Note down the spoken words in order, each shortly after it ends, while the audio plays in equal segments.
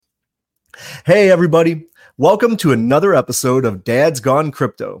Hey, everybody. Welcome to another episode of Dad's Gone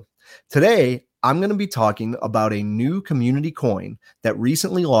Crypto. Today, I'm going to be talking about a new community coin that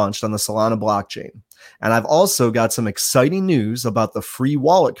recently launched on the Solana blockchain. And I've also got some exciting news about the free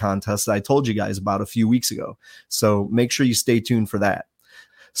wallet contest that I told you guys about a few weeks ago. So make sure you stay tuned for that.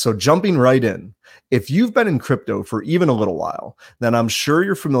 So jumping right in, if you've been in crypto for even a little while, then I'm sure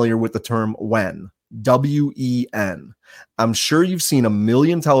you're familiar with the term WEN. WEN. I'm sure you've seen a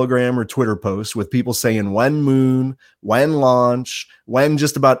million Telegram or Twitter posts with people saying when moon, when launch, when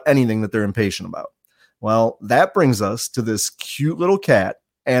just about anything that they're impatient about. Well, that brings us to this cute little cat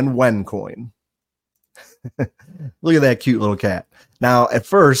and WEN coin. Look at that cute little cat. Now, at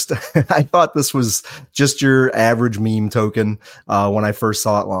first, I thought this was just your average meme token when I first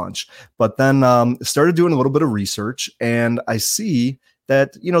saw it launch. But then started doing a little bit of research, and I see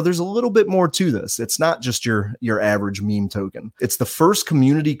that, there's a little bit more to this. It's not just your average meme token. It's the first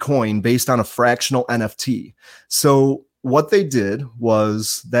community coin based on a fractional NFT. So what they did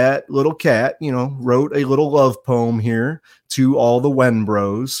was that little cat, wrote a little love poem here to all the WEN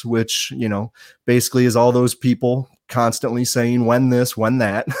bros, which, basically is all those people constantly saying when this, when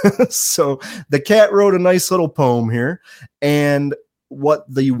that. So the cat wrote a nice little poem here. And what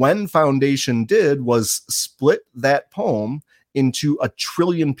the WEN Foundation did was split that poem into 1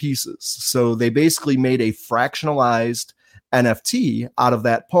 trillion pieces. So they basically made a fractionalized NFT out of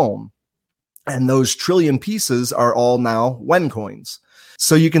that poem. And those trillion pieces are all now WEN coins.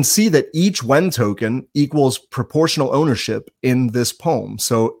 So you can see that each WEN token equals proportional ownership in this poem.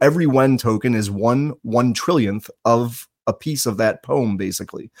 So every WEN token is 1/1 trillionth of a piece of that poem,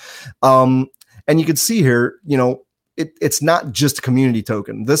 basically. And you can see here, it's not just a community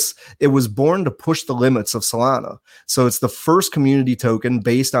token. It was born to push the limits of Solana. So it's the first community token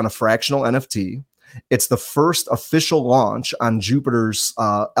based on a fractional NFT. It's the first official launch on Jupiter's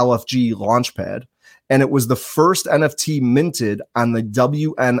LFG launchpad. And it was the first NFT minted on the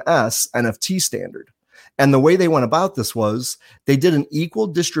WNS NFT standard. And the way they went about this was they did an equal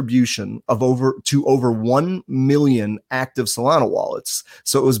distribution of over 1 million active Solana wallets.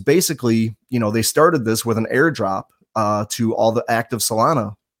 So it was basically, they started this with an airdrop to all the active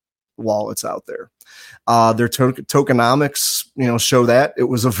Solana wallets out there. Their tokenomics, show that it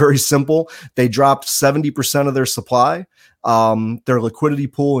was a very simple. They dropped 70% of their supply, their liquidity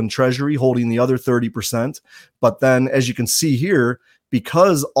pool and treasury holding the other 30%. But then, as you can see here,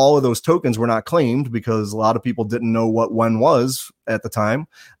 because all of those tokens were not claimed, because a lot of people didn't know what WEN was at the time,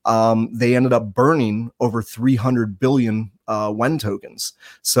 they ended up burning over 300 billion WEN tokens.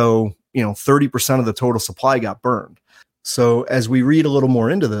 So, 30% of the total supply got burned. So as we read a little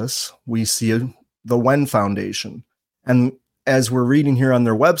more into this, we see the WEN Foundation. And as we're reading here on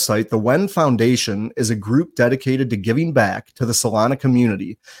their website, the WEN Foundation is a group dedicated to giving back to the Solana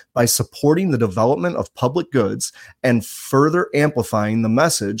community by supporting the development of public goods and further amplifying the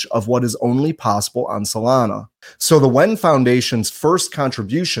message of what is only possible on Solana. So the WEN Foundation's first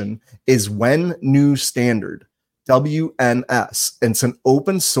contribution is WEN New Standard. WNS. It's an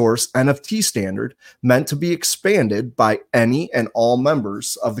open source NFT standard meant to be expanded by any and all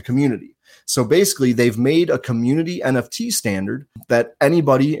members of the community. So basically, they've made a community NFT standard that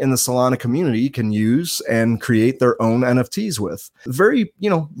anybody in the Solana community can use and create their own NFTs with. Very,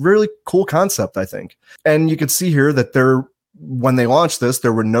 really cool concept, I think. And you can see here that when they launched this,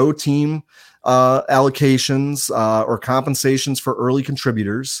 there were no team allocations or compensations for early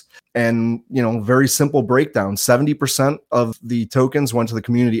contributors. And, very simple breakdown. 70% of the tokens went to the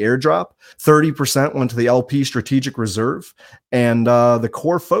community airdrop, 30% went to the LP strategic reserve, and the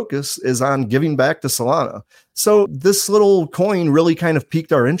core focus is on giving back to Solana. So this little coin really kind of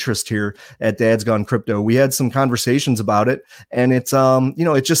piqued our interest here at Dad's Gone Crypto. We had some conversations about it, and it's,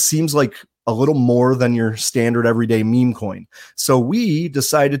 it just seems like a little more than your standard everyday meme coin. So we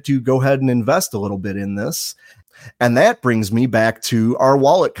decided to go ahead and invest a little bit in this. And that brings me back to our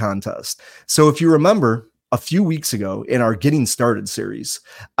wallet contest. So if you remember, a few weeks ago in our Getting Started series,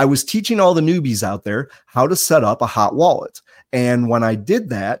 I was teaching all the newbies out there how to set up a hot wallet. And when I did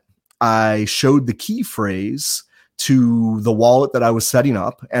that, I showed the key phrase to the wallet that I was setting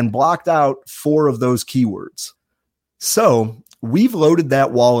up and blocked out 4 of those keywords. So we've loaded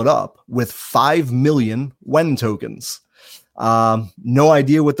that wallet up with 5 million WEN tokens. No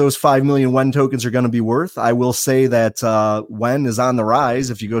idea what those 5 million WEN tokens are going to be worth. I will say that WEN is on the rise.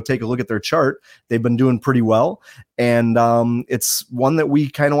 If you go take a look at their chart, they've been doing pretty well. And it's one that we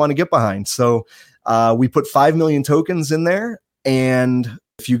kind of want to get behind. So we put 5 million tokens in there. And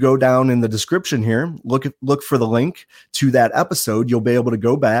if you go down in the description here, look for the link to that episode. You'll be able to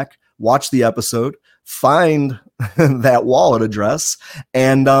go back, watch the episode, find that wallet address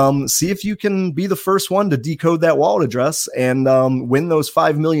and see if you can be the first one to decode that wallet address and win those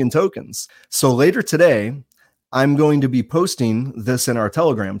 5 million tokens. So later today, I'm going to be posting this in our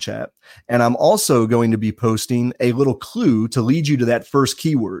Telegram chat, and I'm also going to be posting a little clue to lead you to that first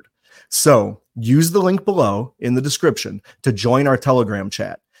keyword. So use the link below in the description to join our Telegram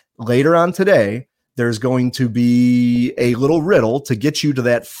chat. Later on today, there's going to be a little riddle to get you to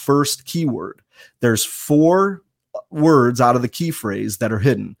that first keyword. There's 4 words out of the key phrase that are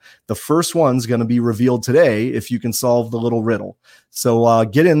hidden. The first one's going to be revealed today if you can solve the little riddle. So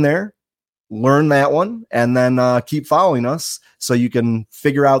get in there, learn that one, and then keep following us so you can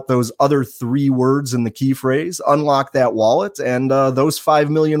figure out those other 3 words in the key phrase, unlock that wallet, and those 5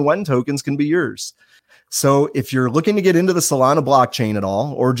 million WEN tokens can be yours. So if you're looking to get into the Solana blockchain at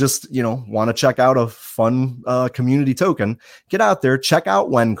all, or just, want to check out a fun community token, get out there, check out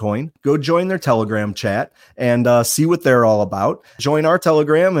WenCoin, go join their Telegram chat and see what they're all about. Join our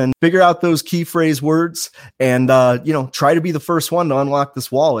Telegram and figure out those key phrase words and, try to be the first one to unlock this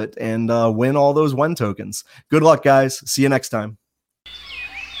wallet and win all those WEN tokens. Good luck, guys. See you next time.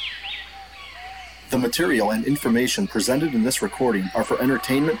 The material and information presented in this recording are for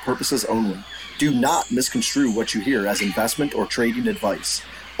entertainment purposes only. Do not misconstrue what you hear as investment or trading advice.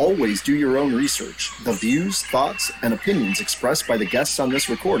 Always do your own research. The views, thoughts, and opinions expressed by the guests on this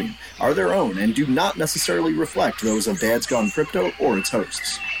recording are their own and do not necessarily reflect those of Dad's Gone Crypto or its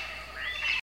hosts.